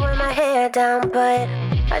when I wear my hair down, but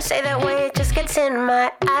I say that way it just gets in my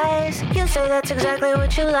eyes. You say that's exactly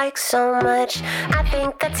what you like so much. I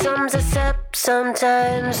think that sums us up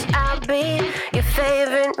sometimes. I'll be your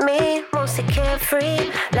favorite me, mostly carefree,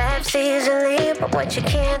 laughs easily, but what you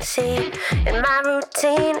can't see in my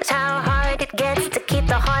routine is how hard it gets to keep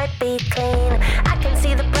the heartbeat clean. I can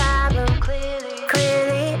see the problem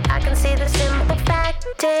clearly. I can see the simple fact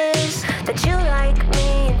is that you like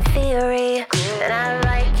me in theory, and I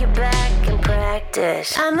like you back in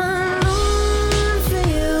practice. I'm alone for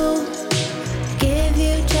you, give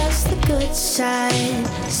you just the good side,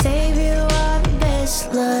 save you all the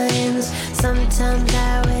best lines. Sometimes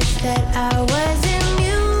I wish that I was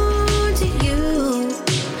immune to you,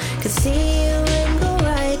 could see you and go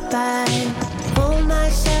right by, pull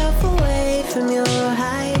myself away from your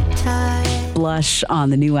high tide. Blush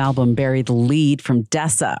on the new album, Bury the Lede, from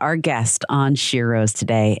Dessa, our guest on SHERO's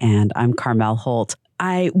today. And I'm Carmel Holt.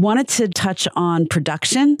 I wanted to touch on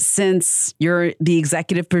production since you're the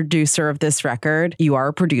executive producer of this record. You are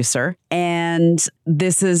a producer. And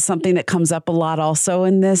this is something that comes up a lot also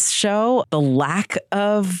in this show, the lack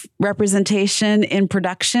of representation in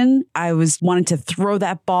production. I was wanting to throw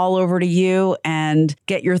that ball over to you and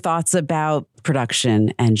get your thoughts about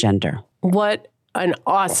production and gender. What an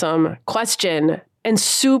awesome question, and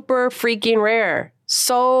super freaking rare.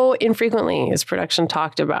 So infrequently is production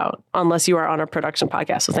talked about, unless you are on a production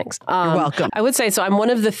podcast. So thanks. You're welcome. I would say, so I'm one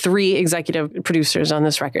of the 3 executive producers on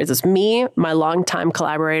this record. It's me, my longtime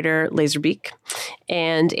collaborator, Laserbeak,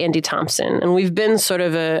 and Andy Thompson. And we've been sort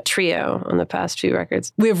of a trio on the past few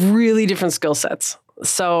records. We have really different skill sets.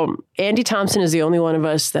 So Andy Thompson is the only one of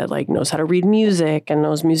us that like knows how to read music and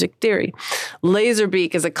knows music theory.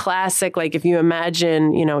 Laserbeak is a classic. Like if you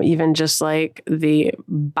imagine, even just like the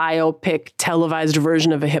biopic televised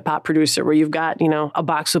version of a hip hop producer where you've got, a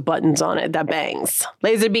box with buttons on it that bangs.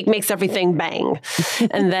 Laserbeak makes everything bang.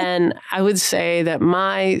 And then I would say that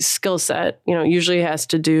my skill set, usually has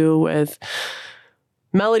to do with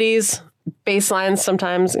melodies, bass lines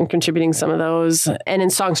sometimes, and contributing some of those, and in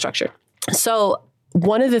song structure. So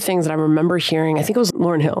one of the things that I remember hearing, I think it was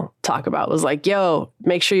Lauryn Hill talk about, was like, yo,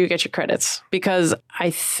 make sure you get your credits. Because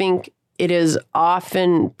I think it is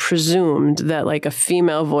often presumed that like a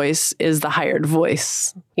female voice is the hired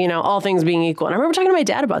voice, all things being equal. And I remember talking to my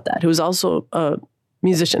dad about that, who was also a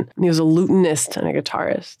musician. He was a lutenist and a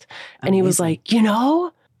guitarist. And he was like,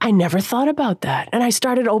 I never thought about that. And I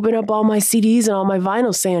started opening up all my CDs and all my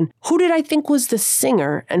vinyls saying, who did I think was the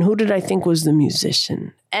singer and who did I think was the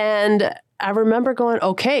musician? And I remember going,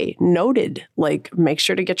 okay, noted, like make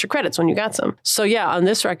sure to get your credits when you got some. So yeah, on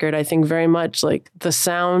this record, I think very much like the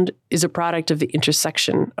sound is a product of the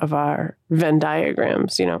intersection of our Venn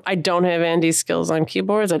diagrams. I don't have Andy's skills on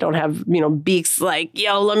keyboards. I don't have, beaks like,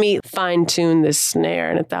 yo, let me fine tune this snare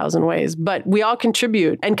in 1,000 ways. But we all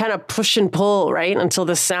contribute and kind of push and pull, right? Until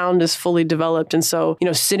the sound is fully developed. And so,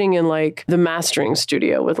 sitting in like the mastering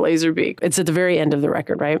studio with Laserbeak, it's at the very end of the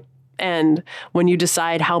record, right? And when you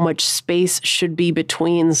decide how much space should be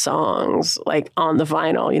between songs, like on the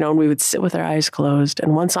vinyl, and we would sit with our eyes closed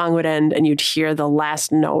and one song would end and you'd hear the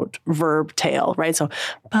last note, verb tail, right? So,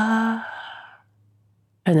 ba,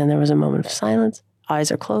 and then there was a moment of silence,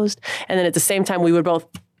 eyes are closed. And then at the same time, we would both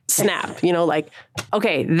snap, like,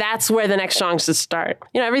 okay, that's where the next song should start.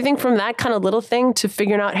 Everything from that kind of little thing to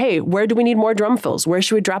figuring out, hey, where do we need more drum fills? Where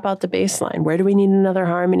should we drop out the bass line? Where do we need another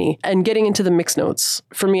harmony? And getting into the mix notes.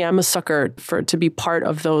 For me, I'm a sucker to be part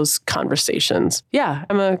of those conversations. Yeah,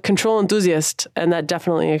 I'm a control enthusiast, and that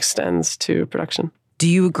definitely extends to production. Do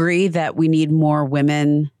you agree that we need more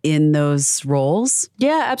women in those roles?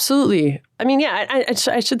 Yeah, absolutely. I mean, yeah,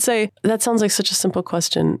 I should say that sounds like such a simple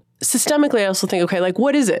question. Systemically, I also think, okay, like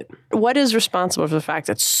what is it? What is responsible for the fact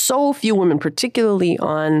that so few women, particularly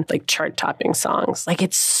on like chart topping songs, like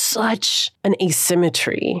it's such an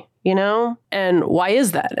asymmetry, And why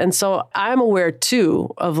is that? And so I'm aware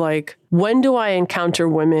too of like, when do I encounter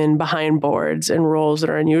women behind boards in roles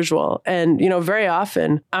that are unusual? And, very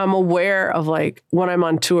often I'm aware of like when I'm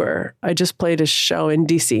on tour, I just played a show in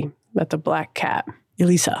DC at the Black Cat.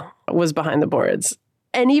 Elisa was behind the boards.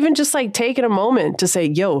 And even just like taking a moment to say,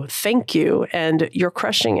 yo, thank you. And you're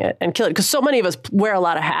crushing it and kill it. Because so many of us wear a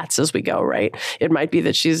lot of hats as we go, right? It might be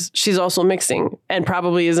that she's also mixing and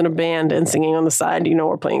probably is in a band and singing on the side,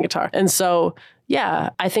 or playing guitar. And so, yeah,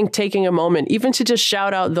 I think taking a moment, even to just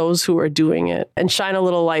shout out those who are doing it and shine a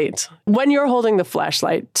little light when you're holding the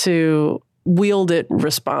flashlight, to wield it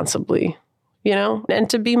responsibly. And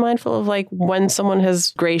to be mindful of like when someone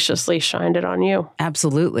has graciously shined it on you.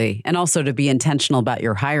 Absolutely. And also to be intentional about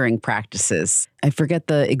your hiring practices. I forget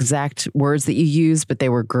the exact words that you used, but they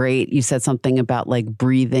were great. You said something about like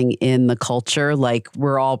breathing in the culture, like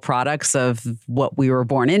we're all products of what we were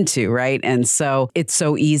born into, right? And so it's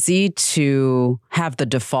so easy to have the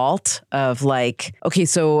default of like, okay,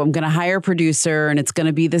 so I'm going to hire a producer and it's going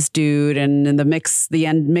to be this dude and the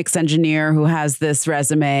mix engineer who has this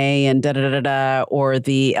resume and da-da-da-da, or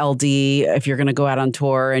the LD if you're going to go out on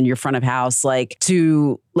tour and you're front of house, like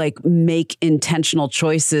to like make intentional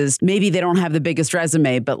choices. Maybe they don't have the biggest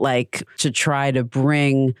resume, but like to try to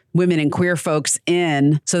bring women and queer folks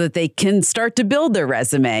in so that they can start to build their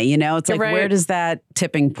resume. It's like, right. Where does that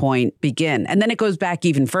tipping point begin? And then it goes back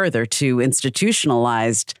even further to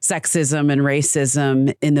institutionalized sexism and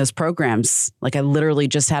racism in those programs. Like I literally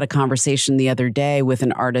just had a conversation the other day with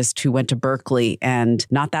an artist who went to Berkeley and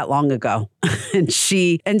not that long ago. And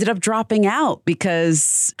she ended up dropping out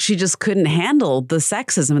because she just couldn't handle the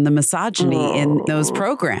sexism and the misogyny in those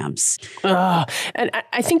programs. And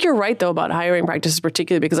I think you're right, though, about hiring practices,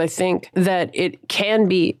 particularly because I think that it can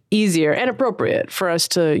be easier and appropriate for us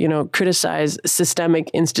to, criticize systemic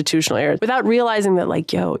institutional errors without realizing that,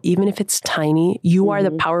 like, yo, even if it's tiny, you are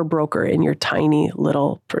the power broker in your tiny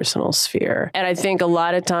little personal sphere. And I think a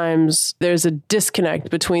lot of times there's a disconnect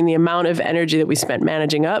between the amount of energy that we spent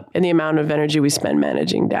managing up and the amount of energy we spend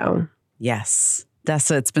managing down. Yes.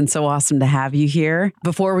 Dessa, it's been so awesome to have you here.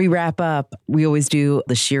 Before we wrap up, we always do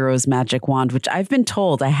the SHERO's magic wand, which I've been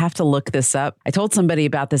told, I have to look this up. I told somebody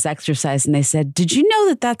about this exercise and they said, did you know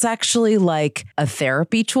that that's actually like a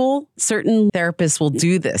therapy tool? Certain therapists will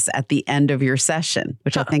do this at the end of your session,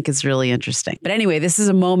 which I think is really interesting. But anyway, this is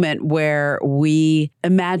a moment where we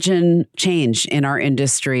imagine change in our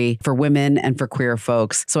industry for women and for queer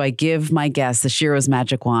folks. So I give my guests the SHERO's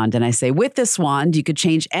magic wand and I say, with this wand, you could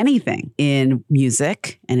change anything in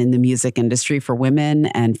music and in the music industry for women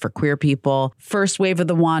and for queer people. First wave of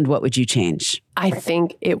the wand, what would you change? I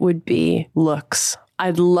think it would be looks.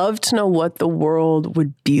 I'd love to know what the world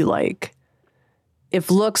would be like if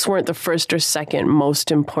looks weren't the first or second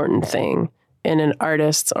most important thing in an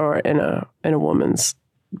artist's or in a woman's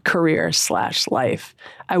career / life.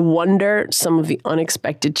 I wonder some of the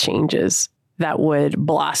unexpected changes that would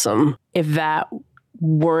blossom if that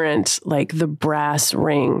weren't like the brass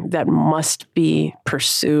ring that must be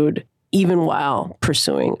pursued even while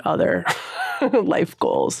pursuing other life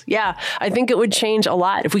goals. Yeah, I think it would change a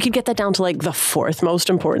lot. If we could get that down to like the fourth most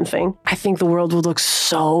important thing, I think the world would look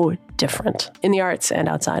so different in the arts and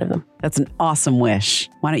outside of them. That's an awesome wish.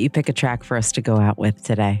 Why don't you pick a track for us to go out with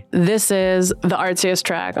today? This is the artsiest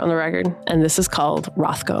track on the record, and this is called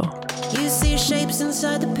Rothko. You see shapes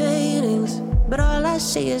inside the paintings, but all I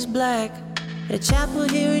see is black. At a chapel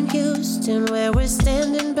here in Houston where we're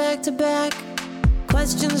standing back to back.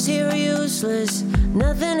 Questions here are useless,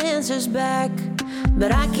 nothing answers back.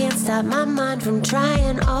 But I can't stop my mind from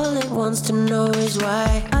trying. All it wants to know is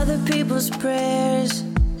why. Other people's prayers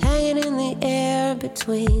hanging in the air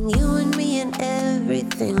between you and me and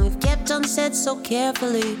everything we've kept unsaid so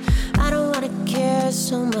carefully. I don't wanna care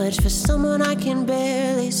so much for someone I can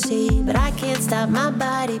barely see, but I can't stop my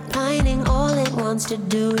body pining. All it wants to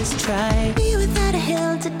do is try. Me without a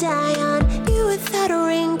hill to die on, you without a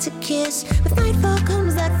ring to kiss. With nightfall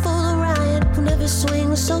comes that fool Orion who never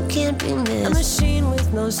swings, so can't be missed. A machine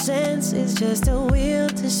with no sense is just a wheel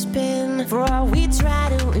to spin. For all we try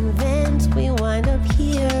to invent, we wind up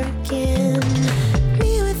here again.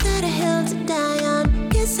 Me without a hill to die on,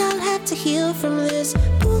 guess I'll have to heal from this.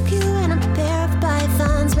 Book you and a pair of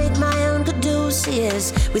pythons, make my own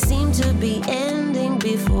caduceus. We seem to be ending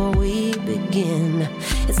before we begin.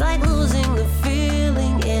 It's like losing the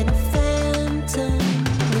feeling in a phantom.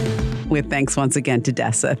 With thanks once again to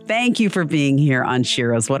Dessa. Thank you for being here on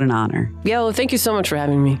SHERO's. What an honor. Yeah, well, thank you so much for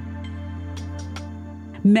having me.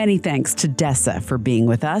 Many thanks to Dessa for being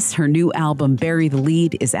with us. Her new album, Bury The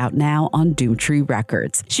Lede, is out now on Doomtree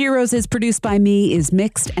Records. SHERO's is produced by me, is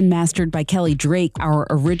mixed and mastered by Kelly Drake. Our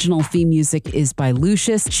original theme music is by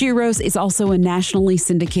Lucius. SHERO's is also a nationally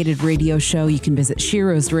syndicated radio show. You can visit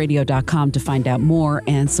SHERO'sradio.com to find out more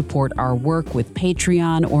and support our work with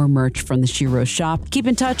Patreon or merch from the SHERO shop. Keep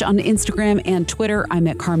in touch on Instagram and Twitter. I'm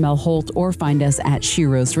at Carmel Holt, or find us at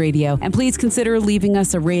SHERO's Radio. And please consider leaving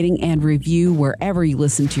us a rating and review wherever you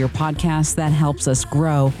listen to your podcast. That helps us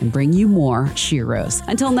grow and bring you more SHERO's.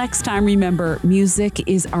 Until next time, remember, music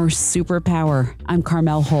is our superpower. I'm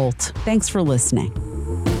Carmel Holt. Thanks for listening.